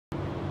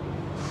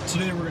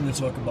Today we're going to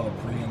talk about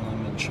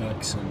pre-alignment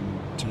checks,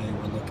 and today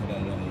we're looking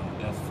at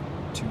a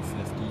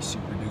F250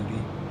 Super Duty,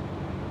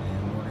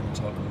 and we're going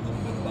to talk a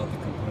little bit about the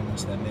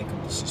components that make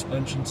up the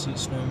suspension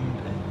system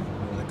and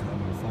where the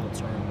common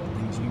faults are and what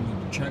things you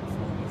need to check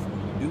for before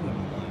you do an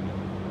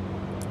alignment.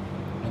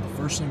 Now the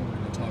first thing we're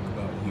going to talk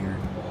about here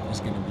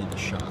is going to be the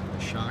shock. The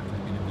shock is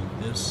going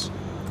to be this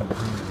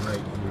component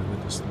right here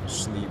with this little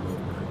sleeve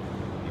over it.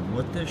 And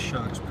what this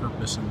shock's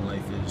purpose in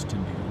life is to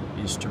do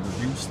is to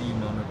reduce the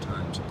amount of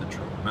times that the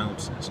truck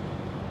bounces.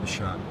 The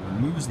shock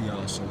removes the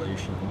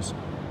oscillations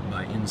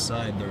by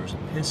inside there's a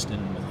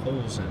piston with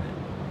holes in it,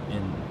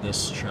 and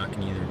this shock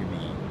can either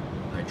be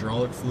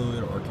hydraulic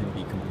fluid or can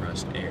be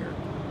compressed air.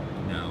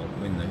 Now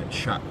when the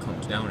shock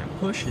comes down and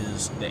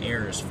pushes, the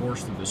air is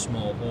forced through the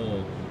small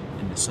hole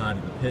in the side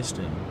of the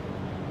piston,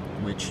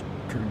 which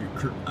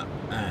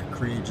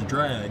creates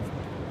drag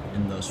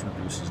and thus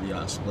reduces the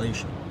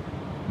oscillation.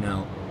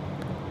 Now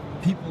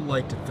people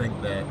like to think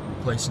that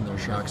replacing their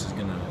shocks is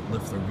going to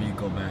lift their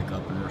vehicle back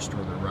up and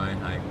restore the ride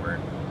height, where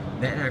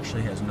that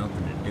actually has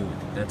nothing to do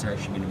with it. That's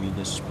actually going to be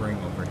this spring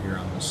over here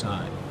on the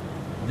side.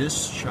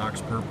 This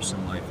shock's purpose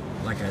in life,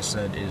 like I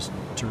said, is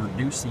to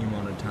reduce the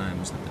amount of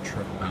times that the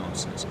truck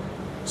bounces.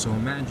 So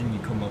imagine you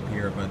come up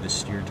here by this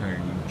steer tire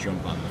and you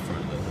jump on the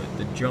front of the hood.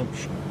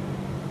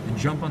 The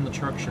jump on the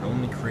truck should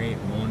only create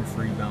one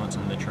free bounce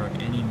on the truck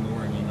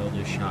anymore, and you know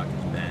this shock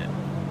is bad.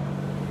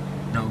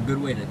 Now, a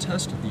good way to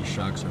test if these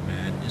shocks are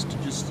bad is to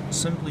just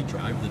simply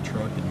drive the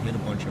truck and hit a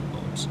bunch of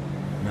bumps.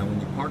 Now,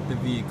 when you park the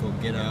vehicle,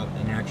 get out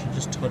and actually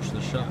just touch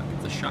the shock.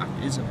 If the shock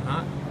isn't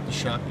hot, the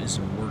shock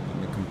isn't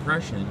working. The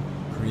compression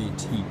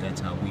creates heat.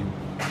 That's how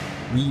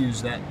we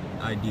use that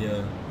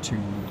idea to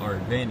our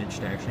advantage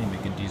to actually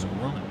make a diesel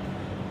run.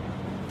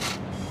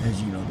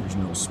 As you know, there's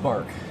no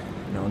spark.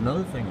 Now,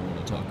 another thing I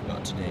want to talk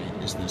about today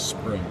is this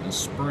spring. The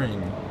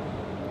spring,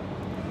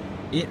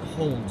 it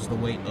holds the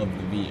weight of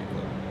the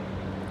vehicle.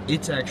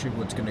 It's actually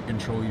what's going to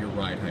control your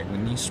ride height.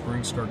 When these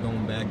springs start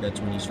going back, that's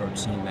when you start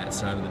seeing that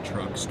side of the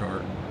truck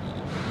start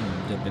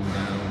dipping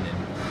down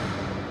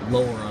and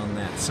lower on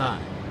that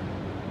side.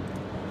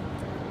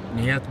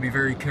 And you have to be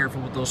very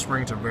careful with those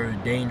springs. They're very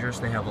dangerous.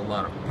 They have a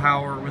lot of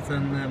power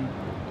within them.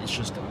 It's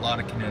just a lot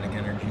of kinetic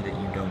energy that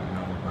you don't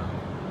know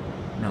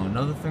about. Now,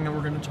 another thing that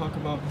we're going to talk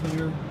about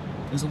here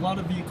is a lot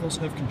of vehicles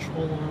have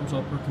control arms,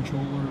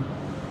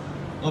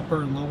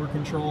 upper and lower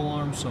control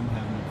arms. Some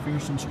have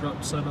McPherson strut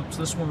setups.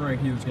 This one right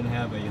here is going to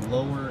have a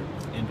lower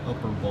and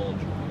upper ball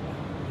joint.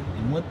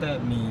 And what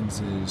that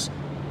means is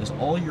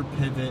all your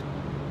pivot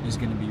is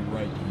going to be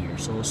right here.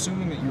 So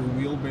assuming that your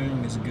wheel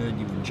bearing is good,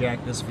 you would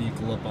jack this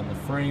vehicle up on the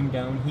frame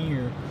down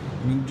here,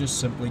 and you just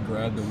simply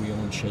grab the wheel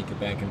and shake it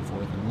back and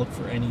forth and look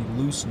for any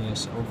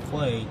looseness or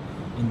play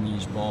in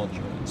these ball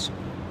joints.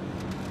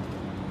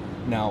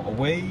 Now, a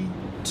way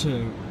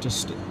to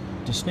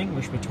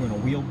distinguish between a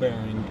wheel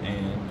bearing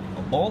and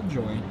a ball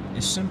joint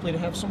is simply to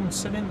have someone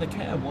sit in the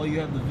cab while you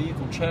have the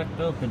vehicle jacked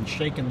up and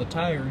shaking the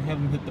tire and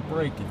have them hit the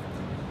brake.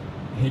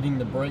 If hitting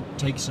the brake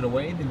takes it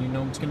away, then you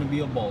know it's going to be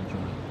a ball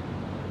joint.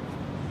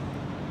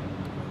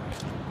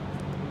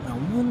 Now,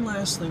 one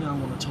last thing I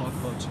want to talk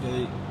about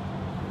today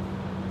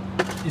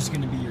is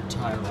going to be your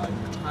tie rod.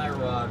 Your tie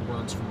rod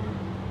runs from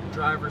your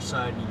driver's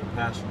side to your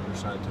passenger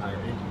side tire.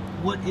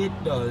 What it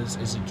does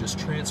is it just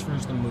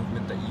transfers the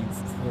movement that you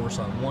force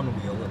on one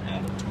wheel and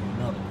add it to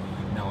another.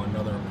 Now,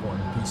 another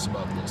important piece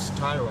about this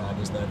tie rod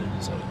is that it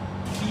is a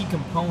key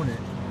component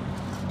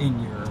in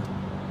your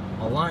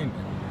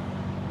alignment.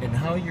 And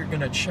how you're going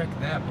to check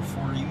that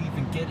before you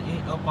even get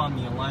it up on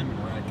the alignment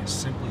rack is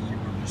simply you're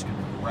just going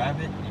to grab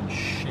it and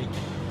shake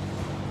it.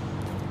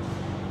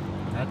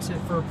 That's it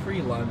for a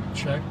pre-alignment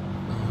check.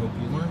 I hope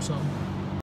you learned something.